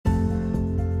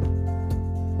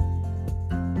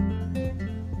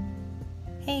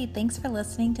Hey, thanks for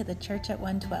listening to the Church at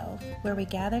 112, where we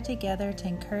gather together to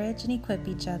encourage and equip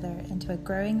each other into a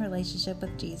growing relationship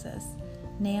with Jesus.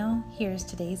 Now, here's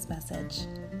today's message.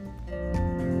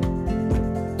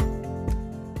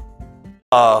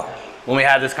 When we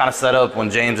have this kind of setup, when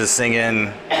James is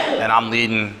singing and I'm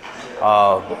leading,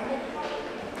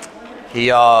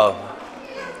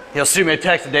 he'll shoot me a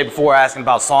text the day before asking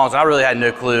about songs, and I really had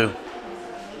no clue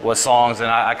what songs,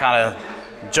 and I kind of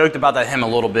joked about that hymn a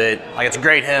little bit. Like, it's a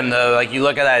great hymn, though. Like, you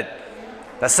look at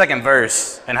that second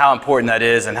verse and how important that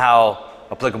is and how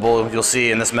applicable you'll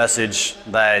see in this message,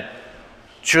 that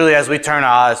truly as we turn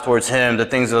our eyes towards Him, the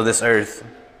things of this earth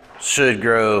should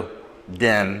grow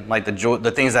dim. Like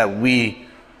the things that we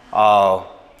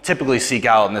typically seek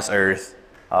out in this earth,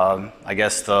 I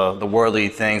guess the worldly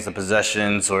things, the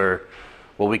possessions, or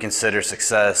what we consider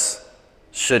success,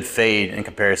 should fade in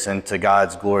comparison to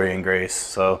God's glory and grace.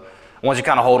 So I want you to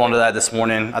kind of hold on to that this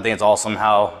morning. I think it's awesome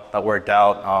how that worked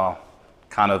out,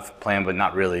 kind of planned, but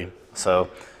not really. So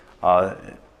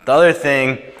the other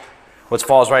thing, which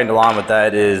falls right into line with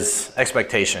that, is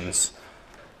expectations.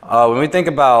 When I think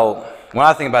about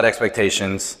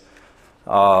expectations,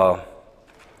 I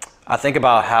think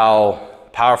about how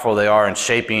powerful they are in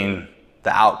shaping the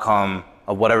outcome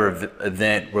of whatever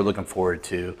event we're looking forward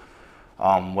to.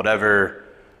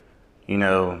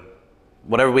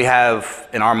 Whatever we have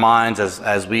in our minds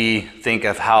as we think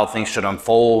of how things should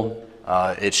unfold,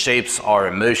 it shapes our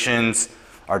emotions,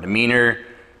 our demeanor.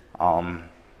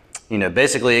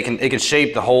 Basically it can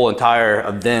shape the whole entire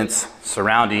events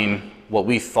surrounding what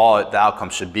we thought the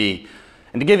outcome should be.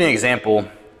 And to give you an example,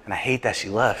 and I hate that she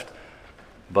left,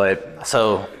 but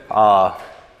so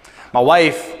my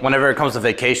wife, whenever it comes to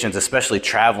vacations, especially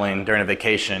traveling during a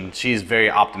vacation, she's very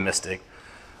optimistic.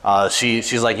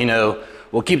 She's like,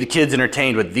 we'll keep the kids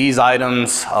entertained with these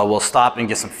items. We'll stop and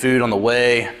get some food on the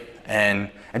way. And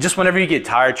just whenever you get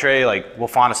tired, Trey, like, we'll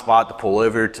find a spot to pull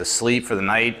over to sleep for the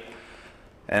night.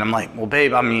 And I'm like, well,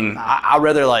 babe, I mean, I'd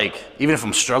rather, like, even if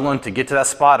I'm struggling to get to that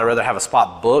spot, I'd rather have a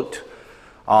spot booked.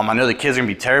 I know the kids are gonna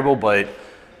be terrible, but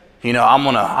I'm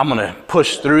gonna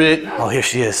push through it. Oh, here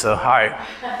she is. So, all right,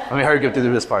 let me hurry up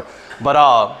through this part. But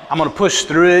I'm gonna push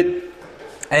through it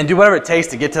and do whatever it takes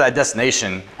to get to that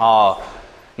destination. But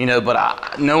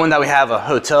knowing that we have a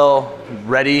hotel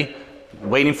ready,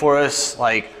 waiting for us,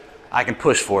 like, I can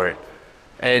push for it.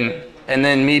 And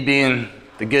then me being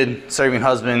the good serving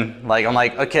husband, like, I'm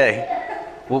like, okay,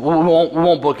 we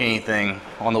won't book anything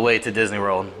on the way to Disney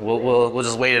World. We'll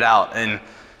just wait it out. And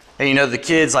the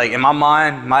kids, like, in my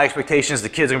mind, my expectations, the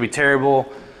kids are gonna be terrible.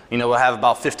 We'll have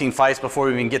about 15 fights before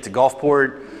we even get to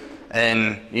Gulfport.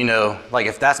 And, like,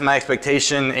 if that's my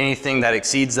expectation, anything that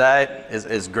exceeds that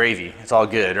is gravy. It's all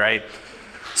good, right?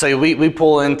 So we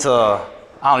pull into, I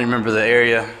don't even remember the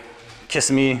area,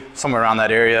 Kissimmee, somewhere around that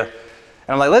area. And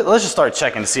I'm like, let's just start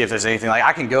checking to see if there's anything. Like,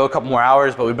 I can go a couple more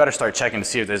hours, but we better start checking to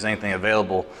see if there's anything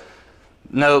available.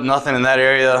 Nope, nothing in that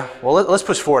area. Well, let's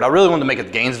push forward. I really wanted to make it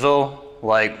to Gainesville.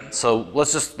 So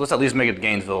let's at least make it to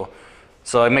Gainesville.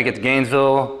 So I make it to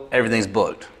Gainesville, everything's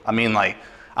booked. I mean, like,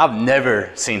 I've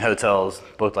never seen hotels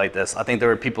booked like this. I think there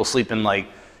were people sleeping, like,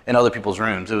 in other people's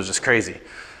rooms. It was just crazy.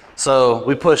 So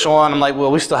we push on. I'm like,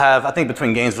 well, we still have, I think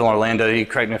between Gainesville and Orlando, you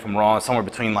correct me if I'm wrong, somewhere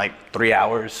between like 3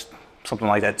 hours, something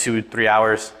like that, 2-3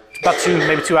 hours, about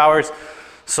maybe 2 hours.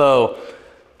 So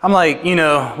I'm like,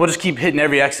 we'll just keep hitting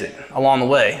every exit along the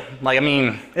way. Like, I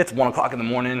mean, it's 1 o'clock in the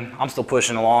morning. I'm still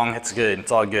pushing along. It's good.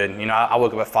 It's all good. I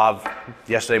woke up at 5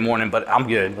 yesterday morning, but I'm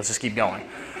good. Let's just keep going.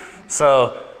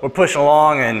 So we're pushing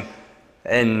along,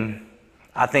 and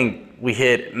I think we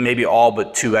hit maybe all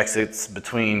but 2 exits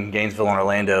between Gainesville and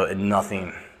Orlando, and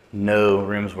no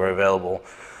rooms were available.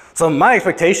 So my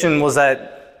expectation was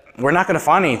that we're not going to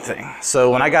find anything. So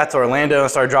when I got to Orlando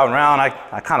and started driving around,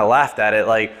 I kind of laughed at it.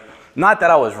 Like, not that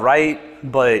I was right,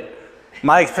 but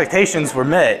my expectations were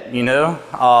met,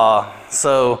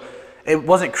 So it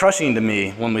wasn't crushing to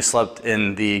me when we slept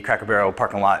in the Cracker Barrel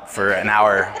parking lot for an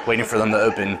hour waiting for them to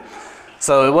open.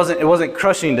 So it wasn't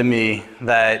crushing to me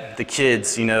that the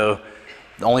kids,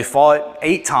 only fought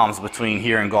 8 times between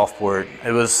here and Gulfport.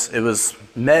 It was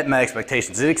met my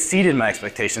expectations. It exceeded my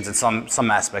expectations in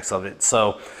some aspects of it.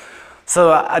 So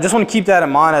I just want to keep that in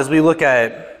mind as we look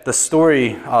at the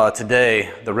story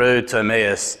today, the road to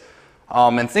Emmaus,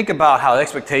 and think about how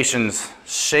expectations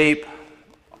shape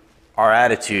our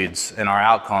attitudes and our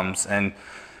outcomes. And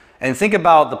think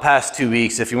about the past 2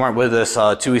 weeks. If you weren't with us,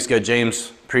 2 weeks ago,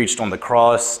 James preached on the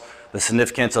cross, the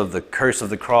significance of the curse of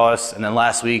the cross, and then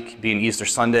last week, being Easter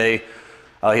Sunday,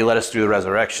 he led us through the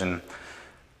resurrection.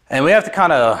 And we have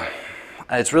to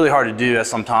it's really hard to do at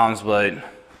sometimes, but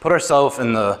put ourselves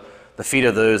in the the feet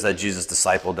of those that Jesus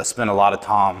discipled, that he spent a lot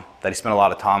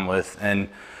of time with. And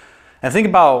think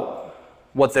about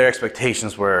what their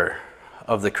expectations were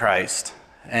of the Christ,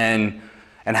 and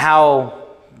how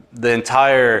the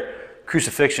entire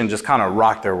crucifixion just kind of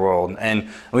rocked their world. And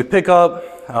we pick up,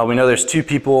 we know there's two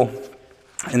people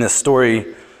in this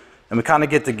story, and we kind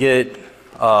of get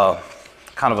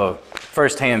kind of a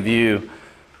first-hand view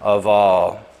of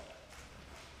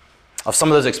some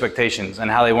of those expectations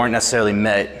and how they weren't necessarily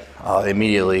met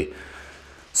immediately.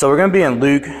 So we're going to be in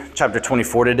Luke chapter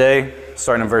 24 today,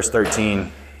 starting in verse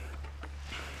 13.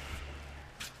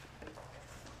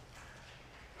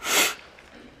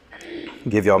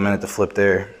 Give y'all a minute to flip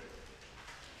there.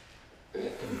 I'm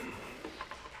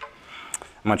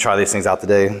going to try these things out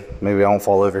today. Maybe I won't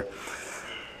fall over.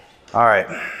 All right.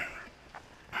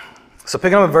 So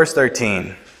picking up at verse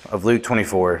 13 of Luke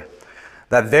 24.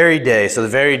 That very day, so the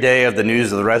very day of the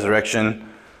news of the resurrection,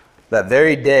 that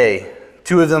very day,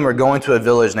 two of them were going to a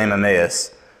village named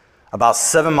Emmaus, about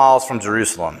 7 miles from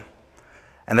Jerusalem.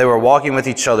 And they were talking with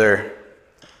each other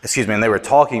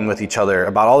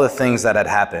about all the things that had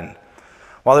happened.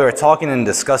 While they were talking and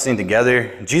discussing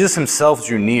together, Jesus himself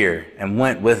drew near and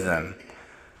went with them.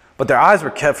 But their eyes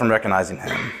were kept from recognizing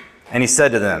him. And he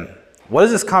said to them, "What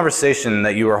is this conversation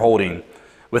that you are holding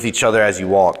with each other as you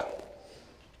walk?"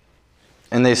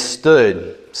 And they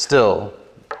stood still,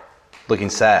 looking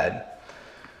sad.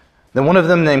 Then one of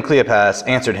them, named Cleopas,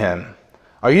 answered him,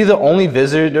 "Are you the only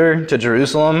visitor to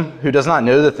Jerusalem who does not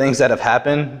know the things that have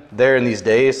happened there in these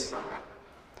days?"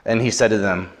 And he said to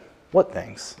them, "What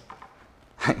things?"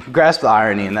 Grasp the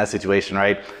irony in that situation,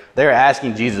 right? They're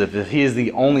asking Jesus if he is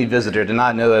the only visitor to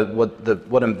not know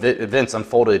what events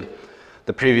unfolded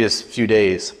the previous few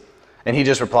days. And he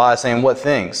just replies saying, "What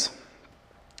things?"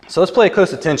 So let's pay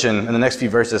close attention in the next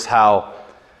few verses how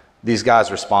these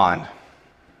guys respond.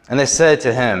 And they said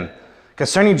to him,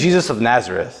 "Concerning Jesus of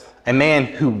Nazareth, a man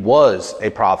who was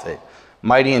a prophet,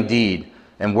 mighty in deed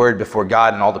and word before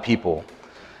God and all the people,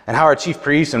 and how our chief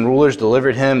priests and rulers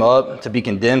delivered him up to be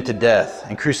condemned to death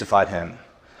and crucified him.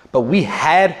 But we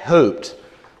had hoped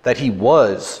that he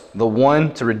was the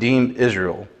one to redeem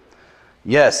Israel.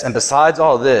 Yes, and besides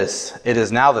all this, it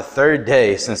is now the third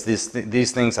day since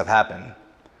these things have happened.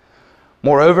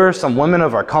 Moreover, some women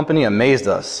of our company amazed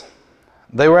us.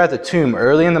 They were at the tomb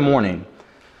early in the morning,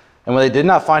 and when they did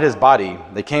not find his body,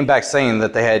 they came back saying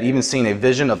that they had even seen a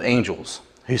vision of angels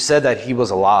who said that he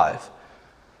was alive.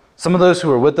 Some of those who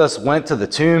were with us went to the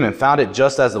tomb and found it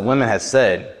just as the women had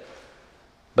said,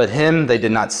 but him they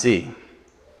did not see."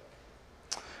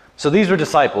 So these were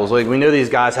disciples. Like, we know these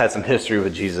guys had some history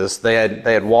with Jesus. They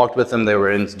had walked with him. They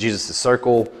were in Jesus'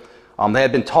 circle. They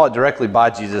had been taught directly by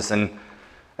Jesus, and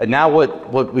now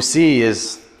what we see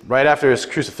is right after his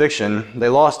crucifixion, they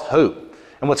lost hope.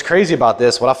 And what's crazy about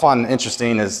this, what I find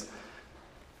interesting, is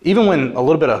even when a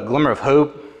little bit of glimmer of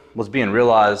hope was being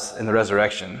realized in the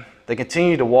resurrection, they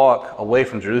continued to walk away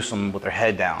from Jerusalem with their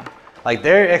head down. Like,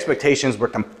 their expectations were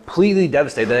completely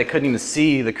devastated. They couldn't even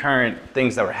see the current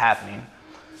things that were happening.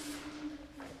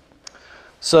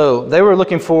 So they were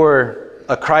looking for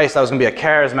a Christ that was going to be a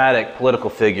charismatic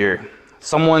political figure,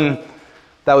 someone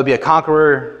that would be a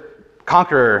conqueror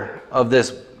of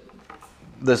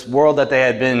this world that they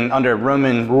had been under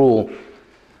Roman rule.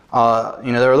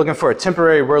 They were looking for a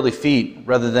temporary worldly feat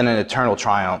rather than an eternal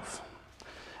triumph.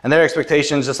 And their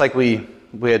expectations, just like we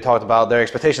had talked about, their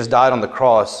expectations died on the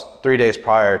cross 3 days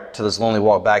prior to this lonely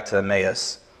walk back to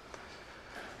Emmaus.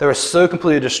 They were so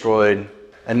completely destroyed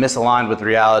and misaligned with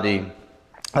reality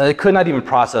that they could not even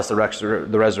process the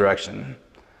resurrection.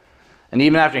 And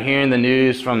even after hearing the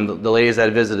news from the ladies that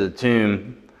had visited the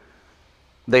tomb,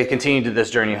 they continued to this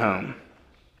journey home.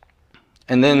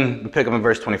 And then we pick up in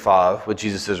verse 25 with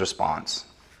Jesus' response.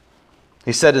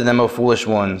 He said to them, "O foolish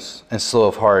ones, and slow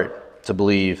of heart to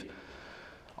believe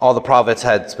all the prophets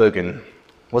had spoken.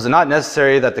 Was it not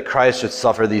necessary that the Christ should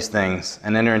suffer these things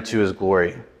and enter into his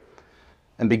glory?"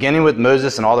 And beginning with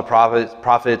Moses and all the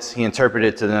prophets, he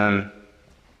interpreted to them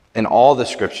in all the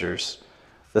scriptures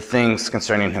the things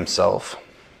concerning himself.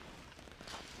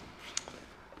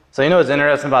 So what's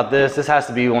interesting about this? This has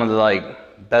to be one of the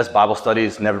best Bible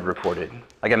studies never recorded.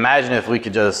 Imagine if we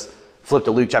could just flip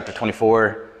to Luke chapter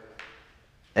 24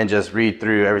 and just read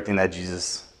through everything that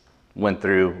Jesus went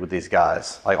through with these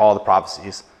guys, all the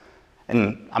prophecies.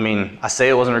 And I say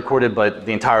it wasn't recorded, but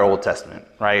the entire Old Testament,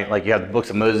 right? You have the books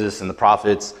of Moses and the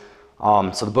prophets.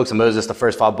 So the books of Moses, the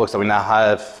first 5 books that we now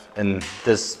have in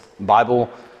this Bible,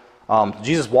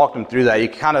 Jesus walked them through that. You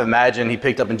can kind of imagine, he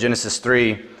picked up in Genesis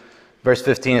 3, verse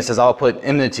 15, it says, "I will put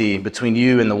enmity between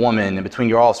you and the woman, and between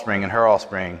your offspring and her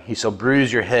offspring. He shall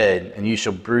bruise your head, and you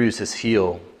shall bruise his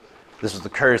heel." This was the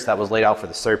curse that was laid out for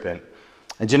the serpent.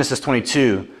 In Genesis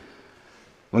 22,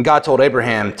 when God told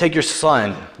Abraham, take your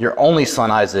son, your only son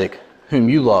Isaac, whom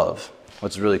you love,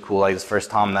 which is really cool. Like, it's the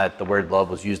first time that the word love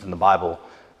was used in the Bible,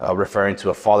 referring to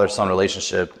a father-son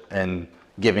relationship and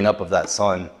giving up of that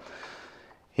son.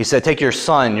 He said, take your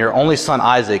son, your only son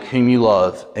Isaac, whom you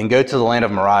love, and go to the land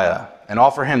of Moriah, and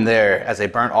offer him there as a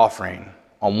burnt offering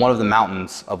on one of the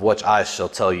mountains of which I shall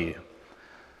tell you.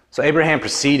 So Abraham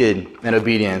proceeded in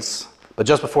obedience, but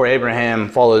just before Abraham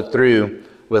followed through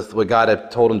with what God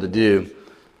had told him to do,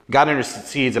 God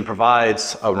intercedes and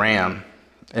provides a ram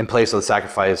in place of the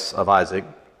sacrifice of Isaac.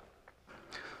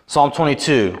 Psalm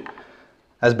 22,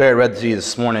 as Barrett read to you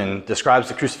this morning, describes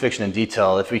the crucifixion in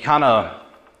detail. If we kind of,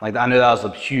 like, I know that was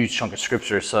a huge chunk of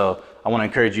scripture, so I want to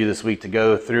encourage you this week to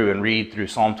go through and read through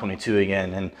Psalm 22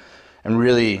 again and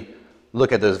really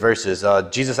look at those verses.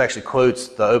 Jesus actually quotes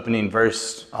the opening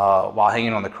verse while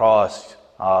hanging on the cross,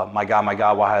 my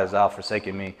God, why hast thou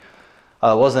forsaken me?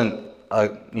 It wasn't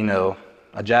a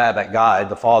jab at God,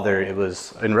 the Father. It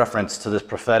was in reference to this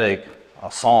prophetic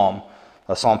psalm,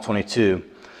 Psalm 22.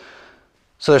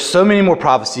 So there's so many more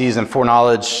prophecies and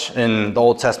foreknowledge in the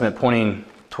Old Testament pointing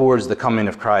towards the coming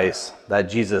of Christ that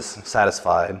Jesus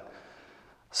satisfied.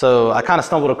 So I kind of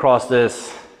stumbled across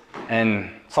this, and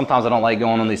sometimes I don't like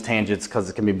going on these tangents because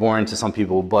it can be boring to some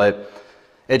people, but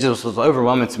it just was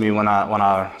overwhelming to me when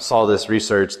I saw this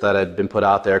research that had been put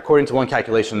out there. According to one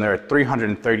calculation, there are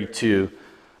 332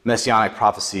 messianic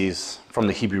prophecies from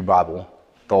the Hebrew Bible,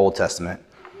 the Old Testament,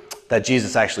 that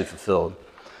Jesus actually fulfilled.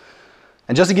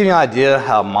 And just to give you an idea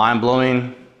how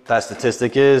mind-blowing that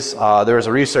statistic is, there was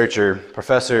a researcher,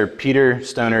 Professor Peter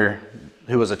Stoner,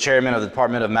 who was a chairman of the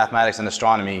Department of Mathematics and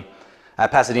Astronomy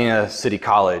at Pasadena City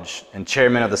College and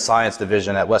chairman of the science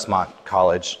division at Westmont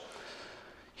College.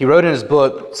 He wrote in his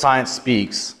book, Science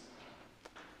Speaks,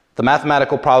 the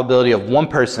mathematical probability of one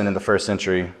person in the first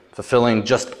century fulfilling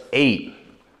just 8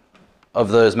 of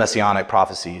those messianic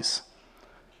prophecies.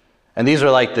 And these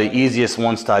are like the easiest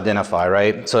ones to identify,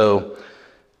 right? So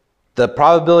the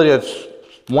probability of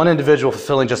one individual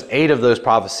fulfilling just 8 of those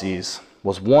prophecies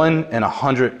was 1 in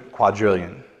 100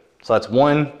 quadrillion. So that's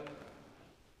 1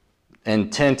 in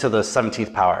 10 to the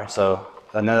 17th power. So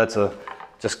I know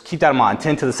just keep that in mind,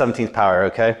 10 to the 17th power,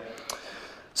 okay?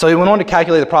 So he went on to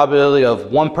calculate the probability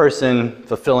of one person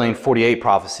fulfilling 48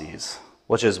 prophecies,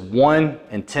 which is 1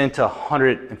 in 10 to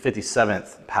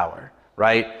 157th power,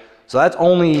 right? So that's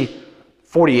only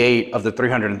 48 of the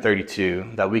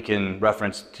 332 that we can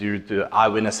reference to the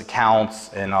eyewitness accounts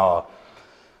and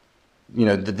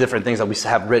the different things that we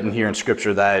have written here in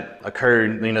Scripture that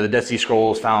occurred. The Dead Sea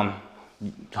Scrolls found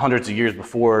hundreds of years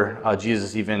before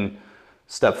Jesus even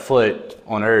stepped foot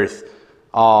on earth.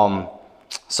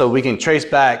 So we can trace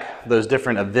back those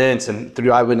different events and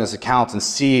through eyewitness accounts and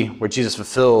see where Jesus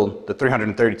fulfilled the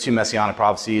 332 messianic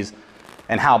prophecies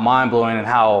and how mind-blowing and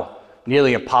how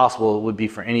nearly impossible it would be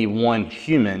for any one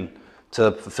human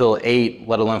to fulfill 8,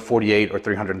 let alone 48 or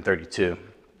 332.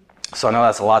 So I know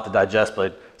that's a lot to digest,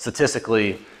 but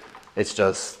statistically, it's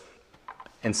just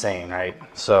insane, right?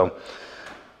 So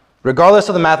regardless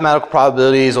of the mathematical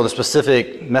probabilities or the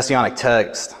specific messianic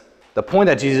text, the point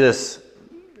that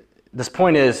this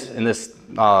point is in this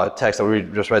text that we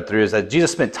just read through is that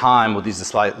Jesus spent time with these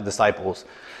disciples.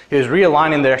 He was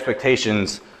realigning their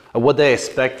expectations of what they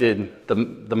expected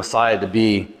the Messiah to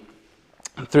be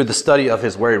through the study of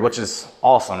his word, which is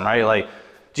awesome, right? Like,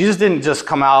 Jesus didn't just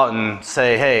come out and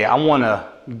say, hey, I want to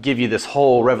give you this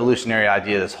whole revolutionary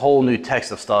idea, this whole new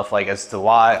text of stuff, like, as to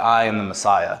why I am the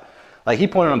Messiah. Like, he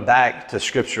pointed them back to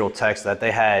scriptural texts that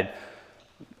they had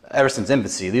ever since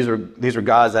infancy. These were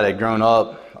guys that had grown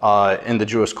up in the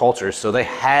Jewish culture, so they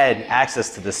had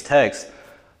access to this text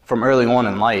from early on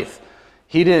in life.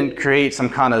 He didn't create some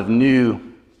kind of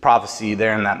new prophecy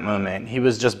there in that moment. He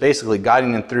was just basically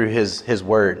guiding them through his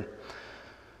word.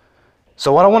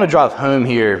 So what I want to drive home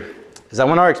here is that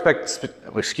when our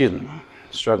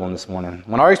struggling this morning.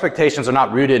 When our expectations are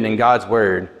not rooted in God's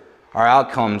word, our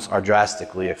outcomes are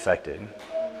drastically affected.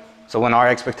 So when our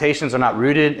expectations are not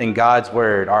rooted in God's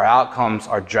word, our outcomes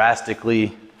are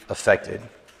drastically affected.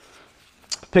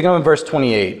 Picking up in verse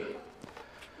 28.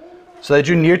 So they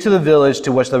drew near to the village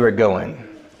to which they were going.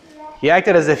 He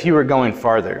acted as if he were going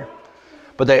farther.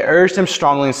 But they urged him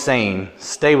strongly, saying,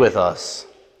 "Stay with us,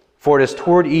 for it is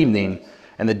toward evening,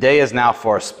 and the day is now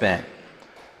far spent."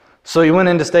 So he went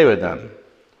in to stay with them.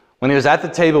 When he was at the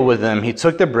table with them, he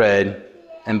took the bread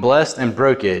and blessed and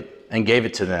broke it and gave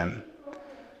it to them.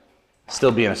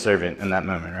 Still being a servant in that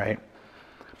moment, right?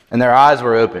 And their eyes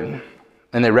were open,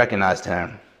 and they recognized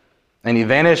him. And he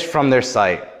vanished from their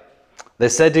sight. They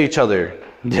said to each other,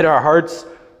 "Did our hearts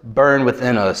burned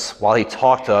within us while he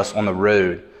talked to us on the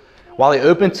road, while he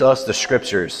opened to us the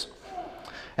scriptures.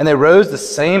 And they rose the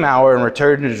same hour and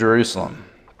returned to Jerusalem.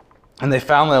 And they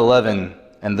found the 11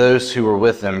 and those who were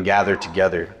with them gathered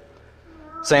together,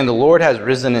 saying, "The Lord has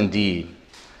risen indeed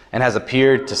and has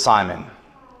appeared to Simon."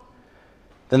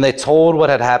 Then they told what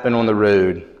had happened on the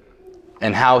road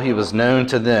and how he was known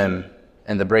to them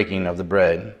in the breaking of the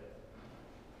bread.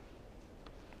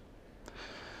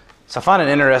 So I find it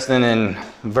interesting in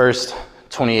verse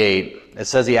 28, it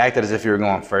says he acted as if he were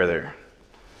going further.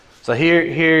 So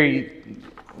here,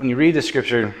 when you read the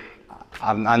scripture,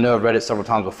 I know I've read it several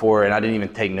times before and I didn't even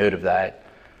take note of that.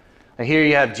 And here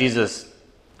you have Jesus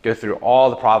go through all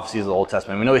the prophecies of the Old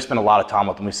Testament. We know he spent a lot of time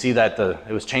with them. We see that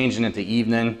it was changing into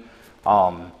evening.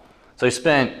 So he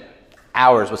spent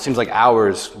hours, what seems like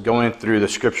hours, going through the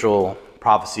scriptural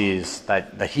prophecies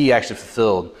that he actually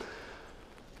fulfilled.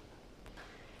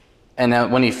 And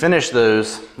then when he finished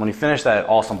that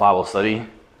awesome Bible study,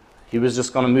 he was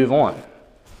just going to move on.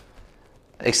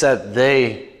 Except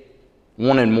they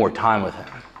wanted more time with him.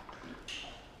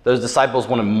 Those disciples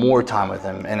wanted more time with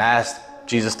him and asked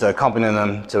Jesus to accompany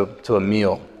them to a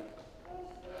meal.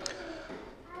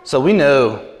 So we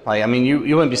know,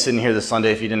 you wouldn't be sitting here this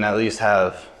Sunday if you didn't at least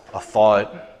have a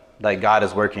thought that God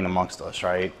is working amongst us,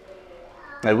 right?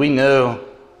 Like we know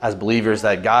as believers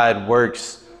that God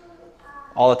works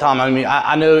all the time.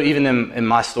 I know even in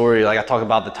my story, like I talk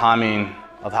about the timing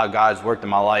of how God's worked in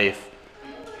my life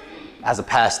as a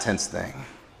past tense thing.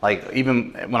 Like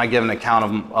even when I give an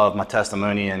account of my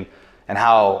testimony and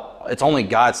how it's only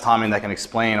God's timing that can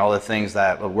explain all the things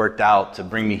that have worked out to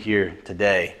bring me here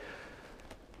today.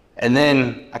 And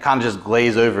then I kind of just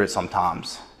glaze over it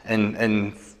sometimes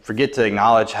and forget to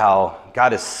acknowledge how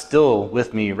God is still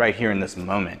with me right here in this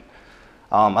moment.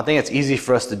 I think it's easy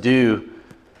for us to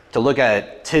look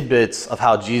at tidbits of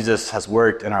how Jesus has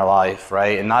worked in our life,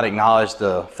 right? And not acknowledge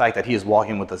the fact that he is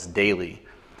walking with us daily.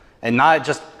 And not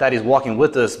just that he's walking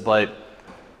with us, but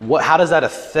how does that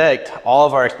affect all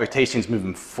of our expectations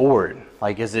moving forward?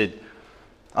 Like, is it,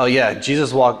 oh yeah, Jesus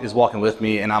is walking with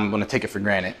me and I'm going to take it for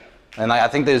granted. And I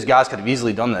think those guys could have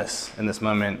easily done this in this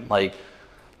moment. Like,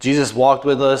 Jesus walked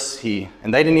with us,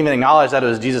 and they didn't even acknowledge that it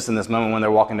was Jesus in this moment when they're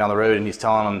walking down the road and he's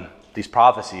telling them these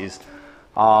prophecies.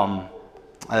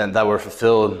 And that were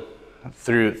fulfilled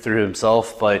through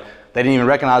himself, but they didn't even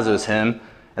recognize it was him.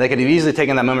 And they could have easily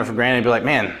taken that moment for granted and be like,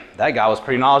 man, that guy was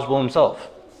pretty knowledgeable himself.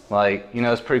 Like,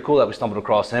 it's pretty cool that we stumbled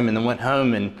across him and then went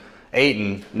home and ate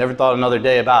and never thought another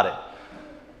day about it.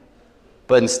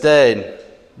 But instead,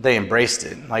 they embraced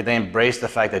it. Like they embraced the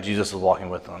fact that Jesus was walking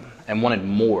with them and wanted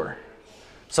more.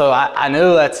 So I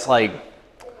know that's like,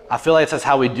 I feel like that's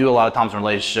how we do a lot of times in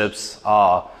relationships.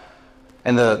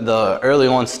 In the early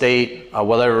on state,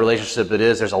 whatever relationship it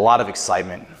is, there's a lot of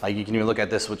excitement. Like you can even look at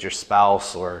this with your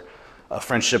spouse or a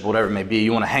friendship, whatever it may be.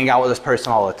 You want to hang out with this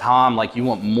person all the time. Like you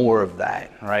want more of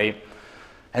that, right?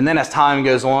 And then as time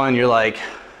goes on, you're like,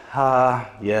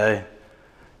 yeah,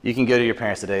 you can go to your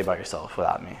parents today by yourself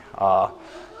without me.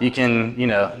 You can,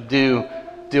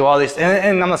 do all these,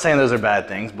 and I'm not saying those are bad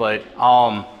things, but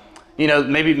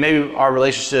maybe our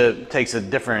relationship takes a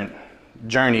different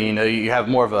journey. You have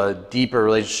more of a deeper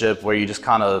relationship where you just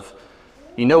kind of,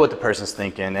 what the person's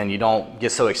thinking and you don't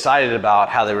get so excited about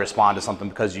how they respond to something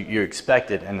because you expect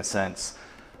it in a sense.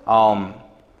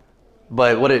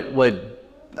 But what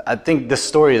I think this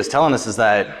story is telling us is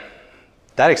that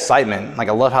excitement, like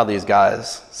I love how these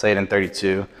guys say it in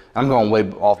 32. I'm going way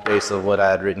off base of what I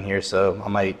had written here, so I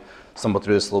might stumble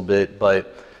through this a little bit,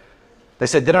 but they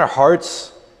said, did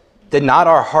not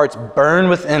our hearts burn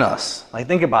within us? Like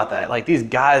think about that. Like these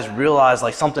guys realize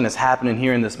like something is happening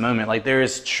here in this moment. Like there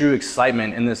is true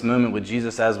excitement in this moment with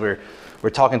Jesus as we're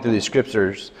talking through these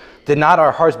scriptures. Did not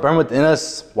our hearts burn within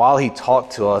us while he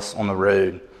talked to us on the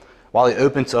road, while he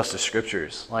opened to us the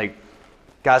scriptures? Like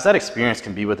guys, that experience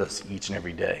can be with us each and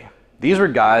every day. These were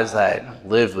guys that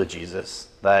lived with Jesus,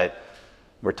 that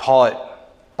were taught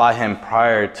by him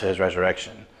prior to his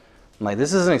resurrection. Like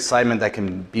this is an excitement that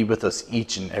can be with us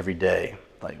each and every day.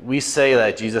 Like we say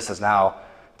that Jesus has now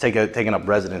taken up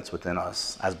residence within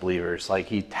us as believers. Like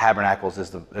he tabernacles is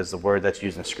the word that's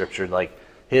used in scripture. Like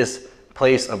his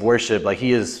place of worship, like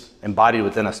he is embodied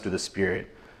within us through the Spirit.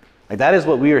 Like that is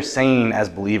what we are saying as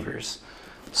believers.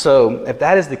 So if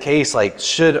that is the case, like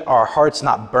should our hearts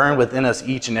not burn within us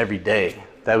each and every day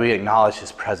that we acknowledge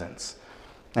his presence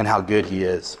and how good he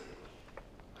is?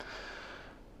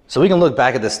 So we can look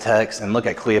back at this text and look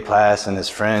at Cleopas and his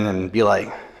friend and be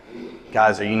like,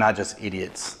 guys, are you not just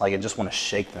idiots? Like I just want to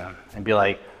shake them and be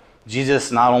like,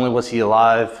 Jesus, not only was he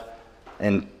alive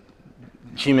in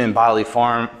human bodily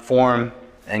form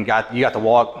and you got to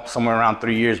walk somewhere around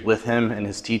 3 years with him and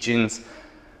his teachings,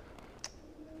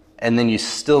 and then you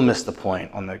still missed the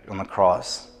point on the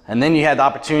cross. And then you had the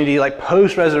opportunity, like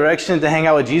post-resurrection, to hang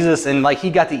out with Jesus, and like he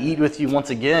got to eat with you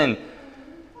once again.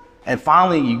 And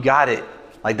finally you got it.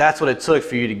 Like that's what it took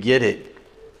for you to get it.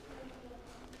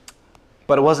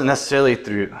 But it wasn't necessarily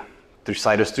through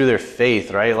sight, it was through their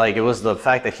faith, right? Like it was the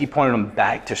fact that he pointed them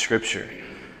back to Scripture.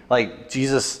 Like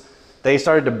Jesus, they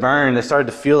started to burn, they started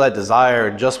to feel that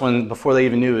desire before they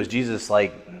even knew it was Jesus.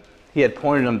 Like he had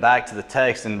pointed them back to the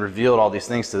text and revealed all these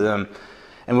things to them.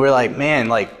 And we're like, man,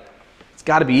 like it's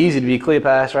got to be easy to be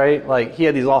Cleopas, right? Like he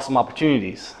had these awesome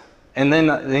opportunities. And then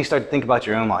you start to think about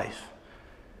your own life.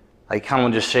 I kind of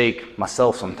want to just shake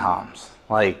myself sometimes.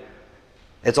 Like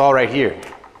it's all right here.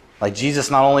 Like Jesus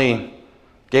not only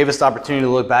gave us the opportunity to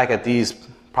look back at these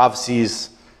prophecies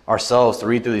ourselves, to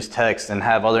read through these texts and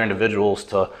have other individuals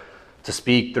to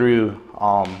speak through,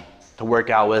 to work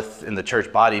out with in the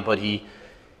church body, but he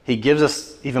gives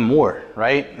us even more,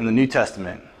 right? In the New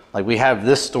Testament. Like we have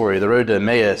this story, the road to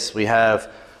Emmaus. We have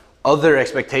other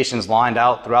expectations lined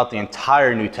out throughout the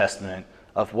entire New Testament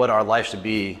of what our life should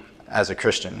be as a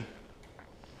Christian.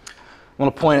 I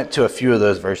want to point to a few of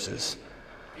those verses.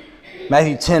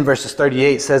 Matthew 10 verses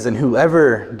 38 says, "And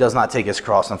whoever does not take his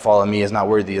cross and follow me is not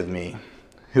worthy of me.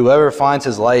 Whoever finds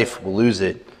his life will lose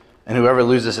it, and whoever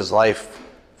loses his life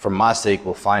for my sake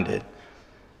will find it."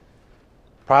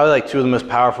 Probably like two of the most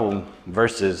powerful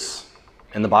verses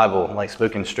in the Bible, like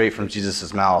spoken straight from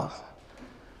Jesus' mouth.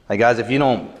 Like guys, if you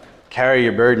don't carry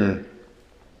your burden,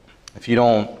 if you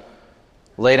don't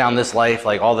lay down this life,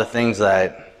 like all the things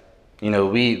that,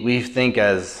 we think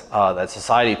as that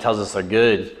society tells us are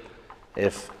good,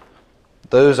 if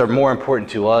those are more important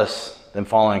to us than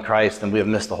following Christ, then we have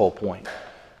missed the whole point.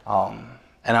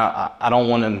 And I don't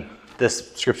want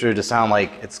this scripture to sound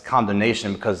like it's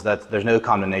condemnation, because there's no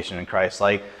condemnation in Christ.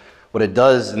 Like what it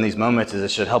does in these moments is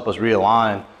it should help us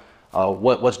realign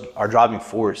what's our driving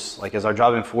force. Like is our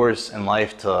driving force in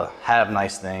life to have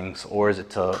nice things, or is it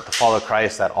to follow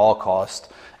Christ at all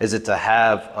cost? Is it to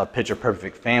have a picture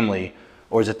perfect family,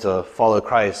 or is it to follow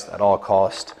Christ at all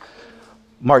cost?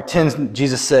 Mark 10,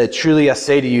 Jesus said, "Truly I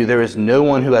say to you, there is no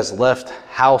one who has left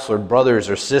house or brothers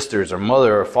or sisters or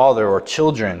mother or father or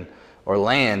children or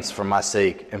lands for my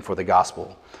sake and for the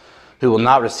gospel, who will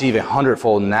not receive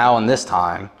 100-fold now in this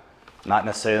time," not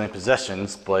necessarily in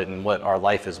possessions, but in what our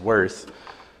life is worth,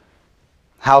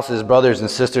 "houses, brothers and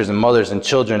sisters and mothers and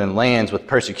children and lands with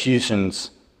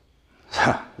persecutions."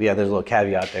 Yeah, there's a little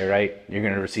caveat there, right? You're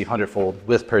going to receive 100-fold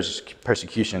with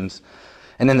persecutions.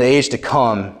 "And in the age to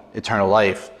come, eternal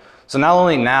life." So not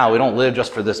only now, we don't live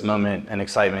just for this moment and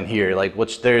excitement here, like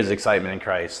which there is excitement in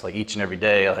Christ, like each and every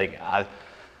day. Like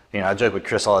I joke with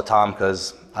Chris all the time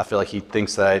because I feel like he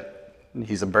thinks that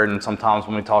he's a burden sometimes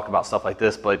when we talk about stuff like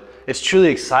this, but it's truly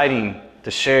exciting to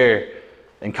share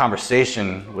in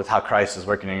conversation with how Christ is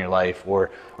working in your life, or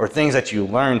things that you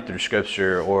learn through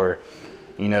Scripture, or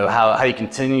how you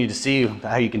continue to see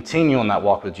how you continue on that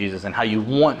walk with Jesus, and how you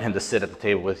want him to sit at the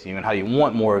table with you, and how you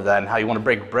want more of that, and how you want to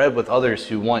break bread with others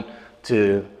who want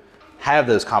to have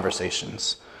those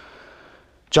conversations.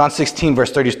 John 16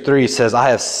 verse 33 says, "I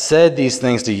have said these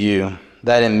things to you,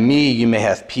 that in me you may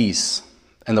have peace.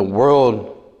 In the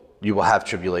world you will have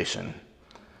tribulation.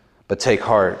 But take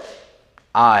heart,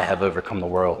 I have overcome the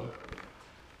world."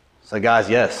 So guys,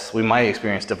 yes, we might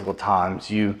experience difficult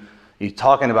times. You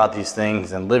talking about these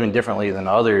things and living differently than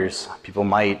others, people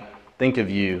might think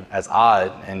of you as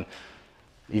odd, and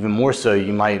even more so,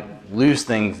 you might lose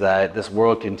things that this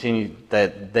world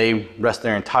that they rest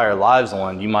their entire lives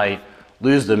on. You might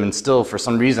lose them and still, for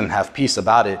some reason, have peace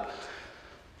about it.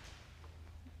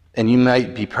 And you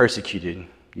might be persecuted.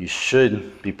 You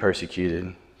should be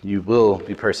persecuted. You will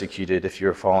be persecuted if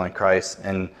you're following Christ.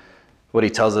 And what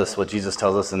Jesus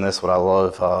tells us in this, what I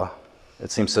love, it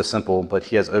seems so simple, but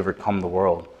he has overcome the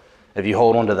world. If you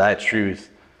hold on to that truth,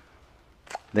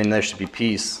 then there should be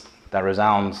peace that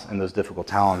resounds in those difficult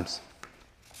times.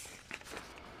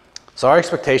 So our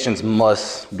expectations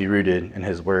must be rooted in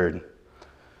his word.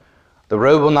 The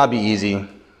road will not be easy,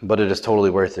 but it is totally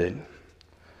worth it.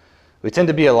 We tend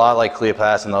to be a lot like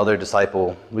Cleopas and the other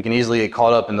disciple. We can easily get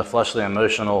caught up in the fleshly,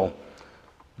 emotional,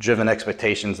 driven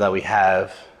expectations that we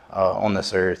have on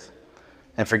this earth,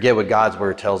 and forget what God's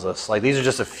word tells us. Like these are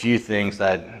just a few things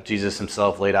that Jesus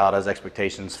himself laid out as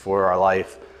expectations for our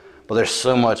life, but there's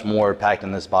so much more packed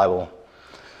in this Bible.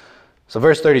 So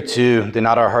verse 32, "Did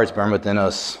not our hearts burn within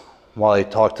us while he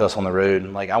talked to us on the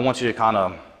road?" Like I want you to kind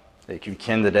of, if you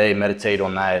can today, meditate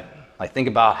on that. Like think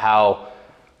about how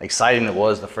exciting it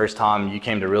was the first time you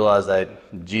came to realize that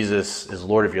Jesus is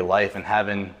Lord of your life, and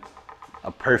having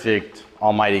a perfect,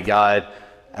 almighty God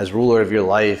as ruler of your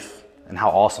life, and how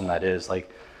awesome that is.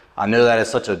 Like, I know that it's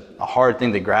such a hard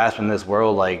thing to grasp in this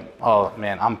world. Like, oh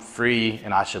man, I'm free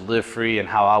and I should live free and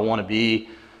how I want to be.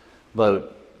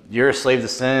 But you're a slave to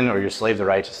sin or you're a slave to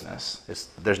righteousness.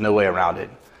 There's no way around it.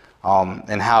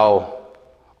 And how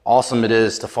awesome it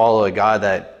is to follow a God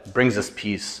that brings us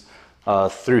peace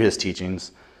through his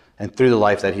teachings and through the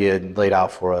life that he had laid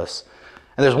out for us.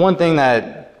 And there's one thing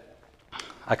that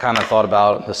I kind of thought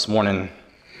about this morning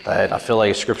that I feel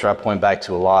like a scripture I point back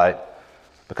to a lot.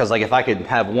 Because like if I could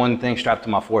have one thing strapped to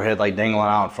my forehead, like dangling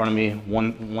out in front of me,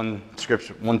 one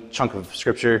scripture, one chunk of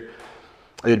scripture,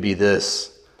 it would be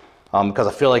this. Because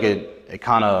I feel like it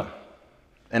kind of,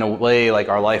 in a way, like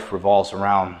our life revolves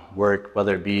around work,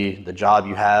 whether it be the job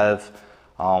you have,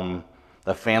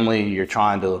 the family you're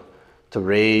trying to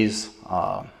raise,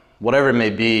 whatever it may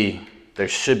be. There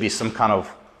should be some kind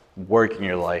of work in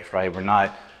your life, right? We're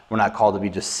not called to be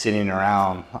just sitting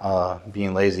around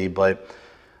being lazy, but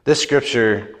this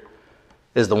scripture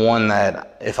is the one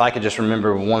that if I could just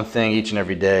remember one thing each and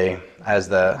every day as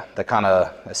the kind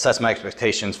of sets my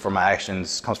expectations for my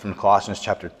actions, comes from Colossians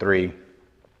chapter 3,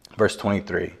 verse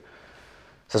 23. It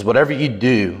says, whatever you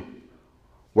do,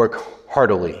 work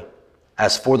heartily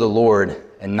as for the Lord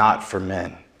and not for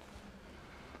men,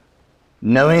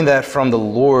 knowing that from the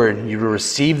Lord you will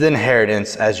receive the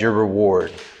inheritance as your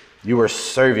reward. You are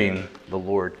serving the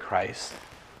Lord Christ.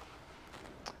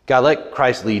 God, let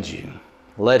Christ lead you.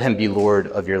 Let him be Lord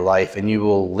of your life, and you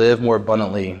will live more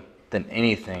abundantly than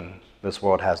anything this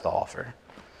world has to offer.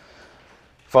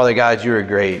 Father God, you are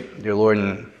great, dear Lord.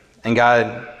 And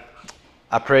God,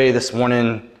 I pray this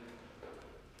morning,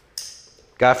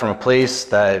 God, from a place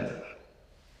that,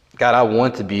 God, I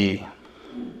want to be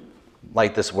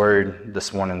like this word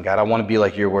this morning. God, I want to be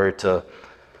like your word to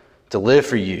live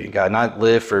for you. God, not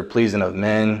live for pleasing of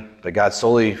men, but God,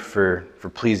 solely for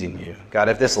pleasing you. God,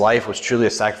 if this life was truly a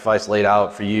sacrifice laid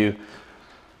out for you,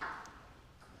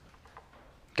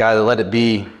 God, let it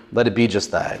be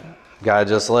just that. God,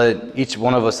 just let each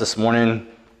one of us this morning,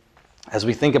 as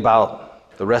we think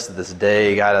about the rest of this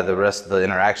day, God, the rest of the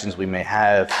interactions we may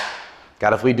have,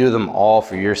 God, if we do them all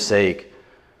for your sake,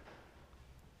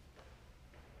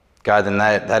 God, then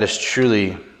that is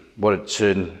truly what it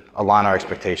should align our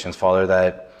expectations, Father,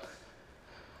 that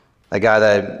God,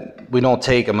 that we don't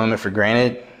take a moment for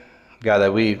granted, God,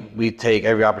 that we take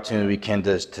every opportunity we can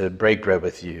to break bread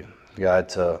with you, God,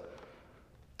 to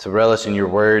relish in your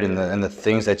word and the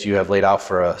things that you have laid out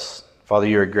for us. Father,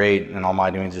 you are great and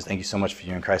almighty, and we just thank you so much for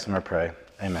you. In Christ's name I pray.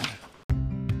 Amen.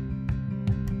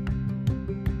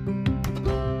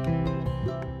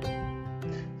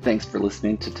 Thanks for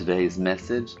listening to today's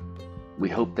message. We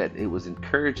hope that it was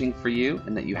encouraging for you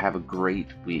and that you have a great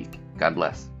week. God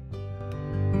bless.